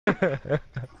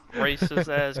Racist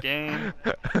ass game.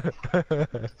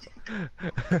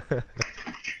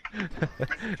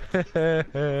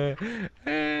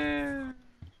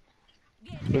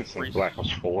 It's like Black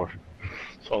Ops 4.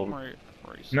 So,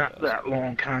 not that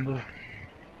long, kinda.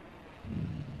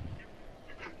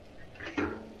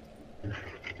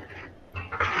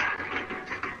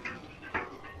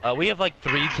 We have like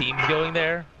 3 teams going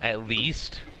there, at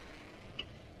least.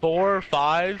 4,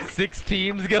 5, 6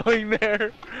 teams going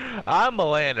there. I'm a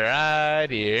lander right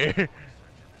here.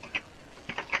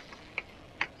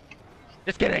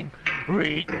 Just kidding.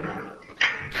 Read.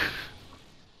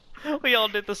 We all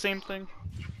did the same thing.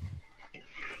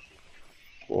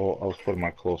 Well, I was putting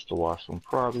my clothes to wash, so I'm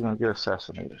probably gonna get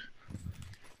assassinated.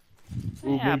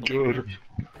 Oh Yeah, my god.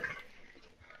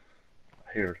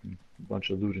 I hear a bunch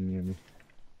of looting near me.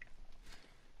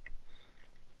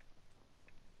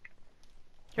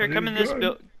 Here, come in this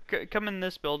come in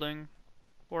this building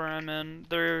where I'm in.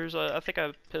 There's I think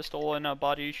a pistol and a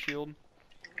body shield.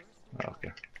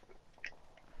 Okay.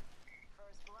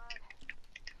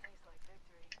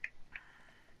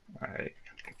 Alright,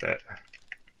 get that.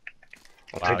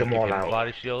 I'll take them all out.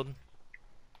 Body shield.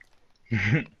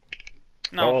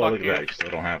 No, oh, fuck look you. at that, you still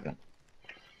don't have one.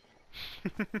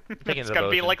 It's gonna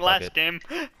be like last game.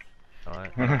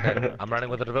 Alright, okay. I'm running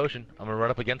with a devotion. I'm gonna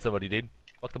run up against somebody, dude.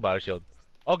 Fuck the body shield.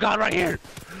 Oh god, right here!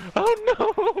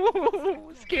 Oh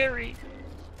no! Scary!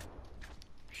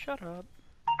 Shut up.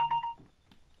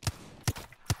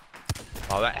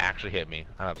 Oh, that actually hit me.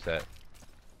 I'm upset.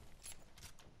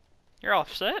 You're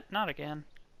offset? Not again.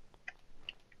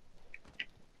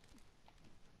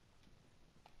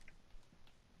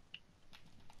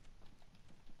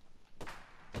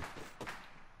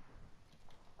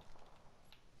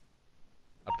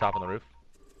 Up top on the roof.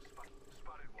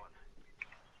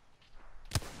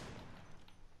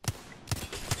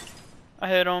 I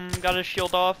hit him, got his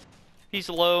shield off. He's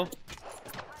low.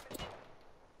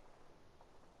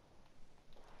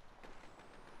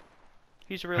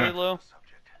 He's really low.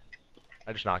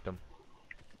 I just knocked him.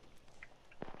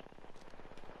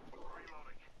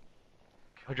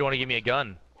 Would you want to give me a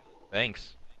gun?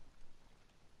 Thanks.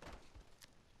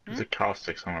 There's a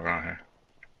caustic somewhere around here.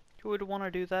 Who would want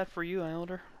to do that for you,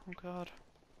 Elder? Oh god.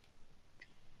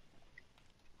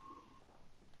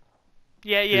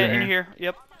 Yeah, in here.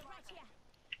 Yep.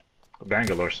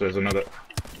 Bangalore, so there's another.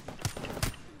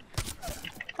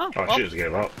 Oh, Oh, well. she just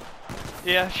gave up.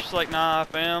 Yeah, she's like, nah,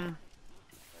 fam.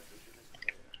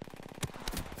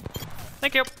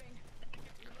 Thank you.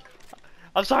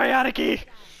 I'm sorry, Aniki.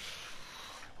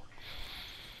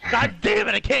 God damn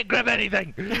it, I can't grab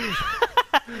anything!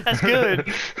 That's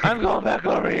good. I'm going back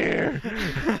over here!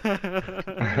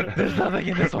 There's nothing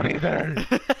in this one either!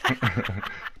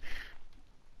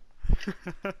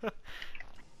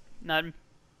 None.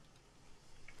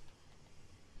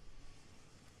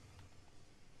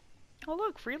 Oh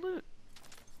look, free loot.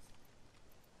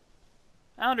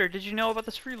 Ounder, did you know about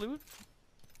this free loot?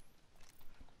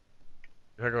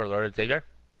 You heard of our Lord and Savior?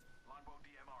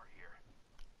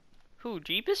 Who,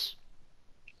 Jeebus?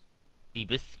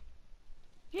 Jeebus.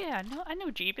 Yeah, I know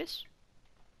Jeebus.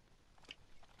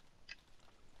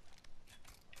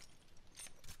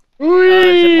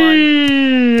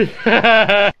 Whee!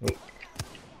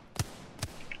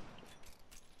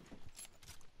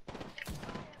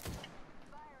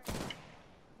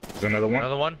 There's another one.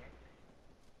 Another one?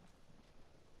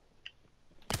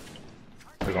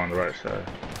 They're on the right side.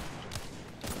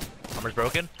 Armor's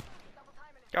broken?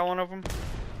 Got one of them.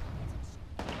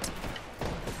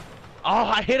 Oh,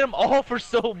 I hit them all for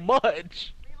so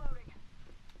much!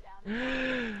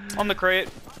 On the crate.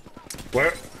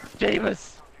 Where?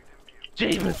 Jameis!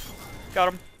 Jameis!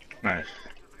 Got him. Nice.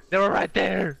 They were right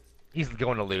there! He's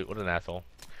going to loot. What an asshole.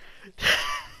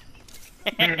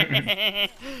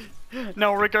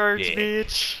 No regards, Yeah.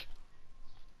 bitch.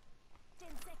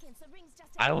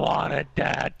 I wanted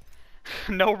that!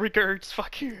 No regards,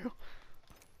 fuck you.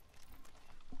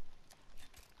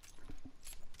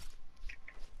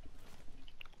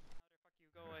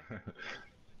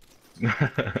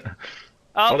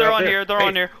 Oh, they're on here, they're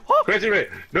on here. Oh! Crazy Ray!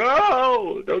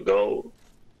 No! Don't go!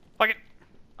 Fuck it.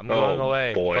 I'm going Oh,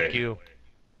 away. boy. Fuck you.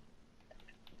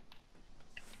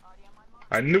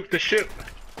 I nuked the ship!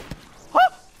 Oh!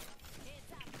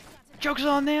 Joke's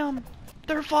on them.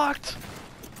 They're fucked.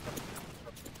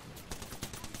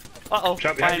 Uh-oh,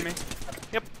 Shot behind behind me.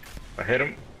 Yep, I hit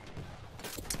him.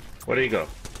 Where did he go?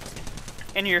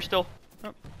 in here still.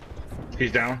 Oh,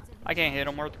 He's down. I can't hit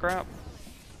him worth crap.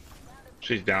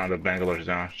 She's down. The Bangalore's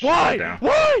down. She's Why? down.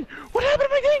 Why? What happened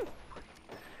to my thing?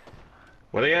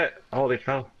 Where they at? Oh, they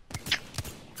fell.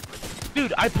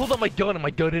 Dude, I pulled out my gun and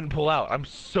my gun didn't pull out. I'm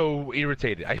so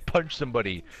irritated. I punched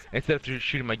somebody instead of just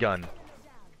shooting my gun.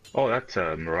 Oh, that's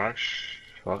a Mirage.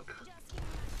 Fuck.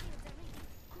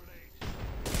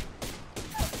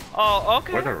 Oh,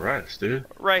 okay. Where the rest, dude?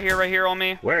 Right here on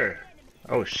me. Where?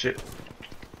 Oh shit.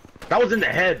 That was in the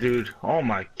head, dude. Oh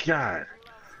my god.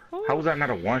 How was that not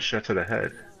a one shot to the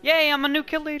head? Yay, I'm a new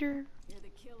kill leader.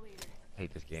 I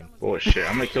hate this game. Bullshit.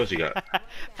 How many kills you got?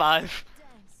 5.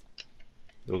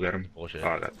 You'll get him. Bullshit. Oh,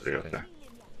 I got 3. Okay. I'm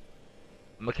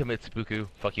gonna commit Spooku.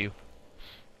 Fuck you.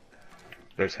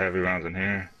 There's heavy rounds in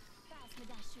here.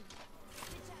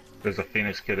 There's a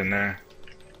Phoenix kid in there.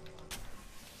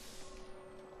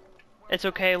 It's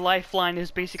okay, Lifeline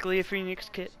is basically a Phoenix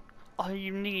kit. All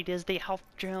you need is the health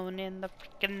drone and the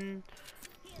freaking...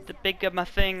 the big of my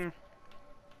thing.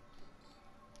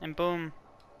 And boom.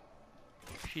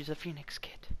 She's a Phoenix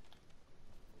kit.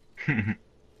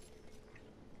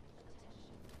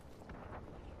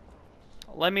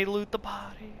 Let me loot the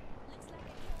body.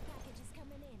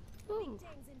 I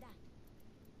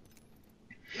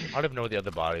don't even know where the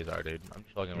other bodies are, dude. I'm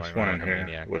just fucking There's running one around in like a here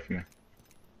maniac. with me. You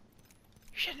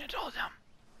shouldn't have told them.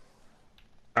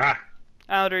 Ah!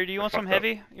 Outer, do you want some fucked up.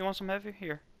 heavy? You want some heavy?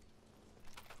 Here.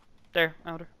 There,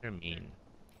 Outer. You're mean.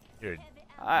 You're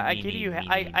I meanie, give you, meanie,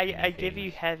 I meanie give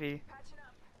you face. heavy.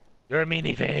 You're a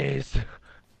meanie face.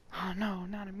 Oh no,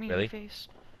 not a meanie Really? face.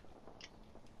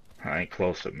 I ain't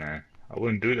close up, man. I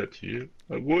wouldn't do that to you.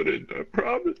 I wouldn't, I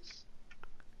promise.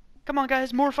 Come on,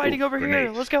 guys, more fighting Ooh, over here.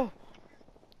 grenades. Let's go.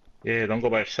 Yeah, don't go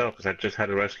by yourself, because I just had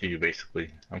to rescue you, basically.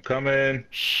 I'm coming.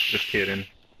 Shh. Just kidding.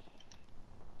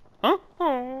 Huh?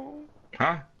 Oh.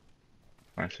 Huh?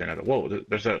 I say another. Whoa,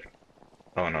 there's a...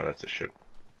 Oh, no, that's a ship.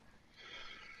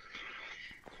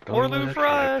 More Don't loot let for care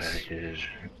us. package.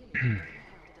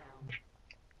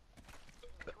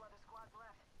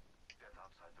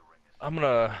 I'm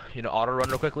gonna, you know, auto run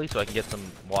real quickly so I can get some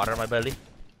water in my belly.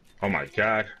 Oh my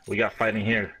god, we got fighting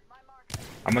here.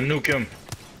 I'm gonna nuke him.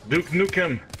 Duke, nuke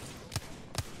him.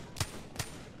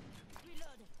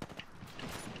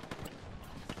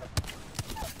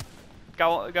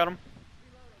 Got him.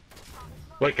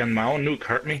 Wait, can my own nuke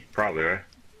hurt me? Probably, right?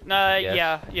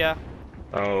 Yes. Yeah.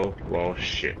 Oh, well,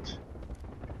 shit.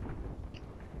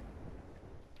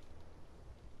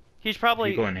 He's You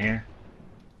probably go in here?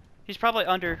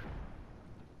 under.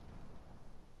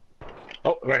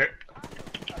 Oh, right here.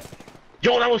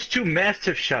 Yo, that was 2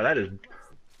 massive shot. That is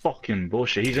fucking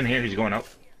bullshit. He's in here. He's going up.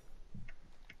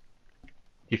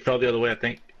 He fell the other way, I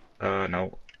think.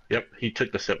 No. Yep, he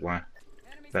took the zip line.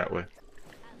 That way.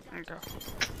 Okay.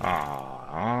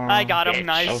 Aww. I got him. bitch.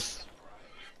 Nice.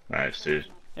 Nice, dude.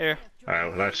 Here. Alright,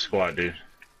 well, that's squad, dude.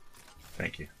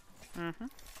 Thank you.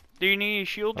 Do you need a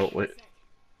shield? Oh, wait.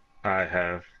 I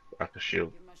have a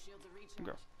shield.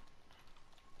 Okay.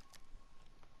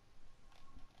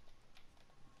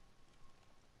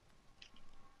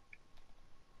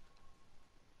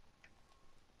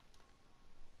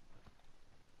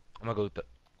 I'm gonna go with the...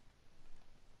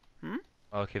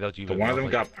 Okay, that was you. So one of them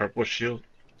got purple shield.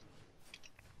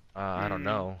 I don't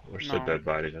know. Where's the No. dead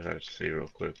bodies? I gotta see real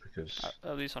quick because.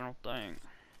 At least I don't think.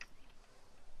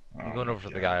 I'm going over for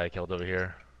the guy I killed over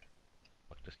here.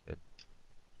 Fuck this kid.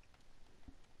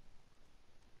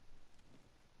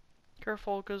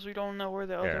 Careful, because we don't know where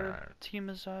the other team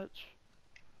is at.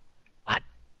 What?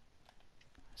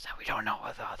 So we don't know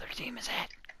where the other team is at.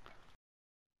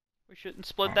 We shouldn't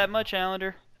split that much,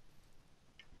 Allender.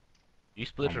 You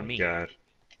split Oh for my me. god.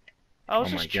 I was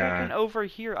Oh just my checking God. over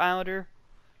here, Allender.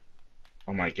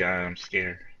 Oh my god, I'm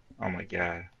scared. Oh my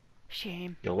god.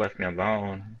 Shame. You left me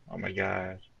alone. Oh my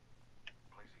god.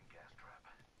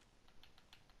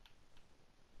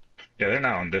 Yeah, they're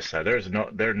not on this side.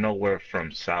 They're nowhere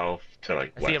from south to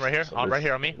like I west. see him right here. So Right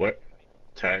here on me. What?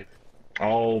 Tag.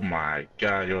 Oh my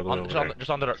god, you're On, just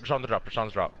on the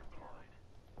drop.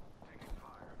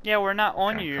 Yeah, we're not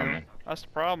on I'm you. coming. That's the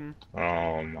problem.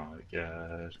 Oh my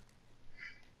god.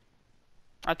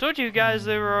 I told you guys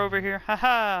they were over here.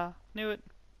 Haha. Knew it.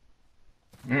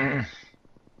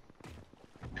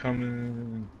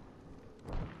 Coming.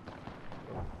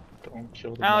 Don't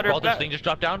kill the Outer- All this back- thing just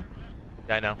dropped down?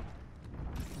 Yeah, I know.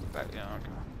 Yeah, okay.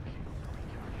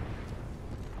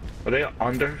 Are they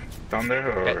under? Down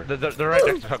there or? Okay, they're right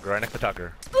next to Tucker, right next to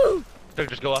Tucker. Tucker,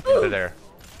 just go up and they're there.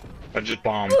 I just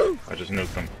bombed. I just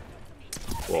nuked them.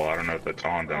 Well, I don't know if it's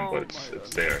on them, Oh but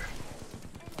it's there.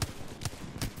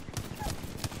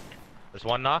 There's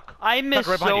one knock. I missed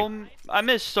Tucker, right behind I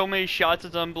missed so many shots.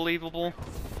 It's unbelievable.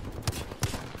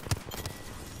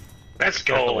 Let's There's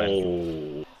the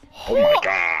go! Oh my god!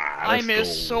 I let's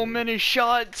missed go. so many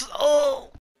shots. Oh.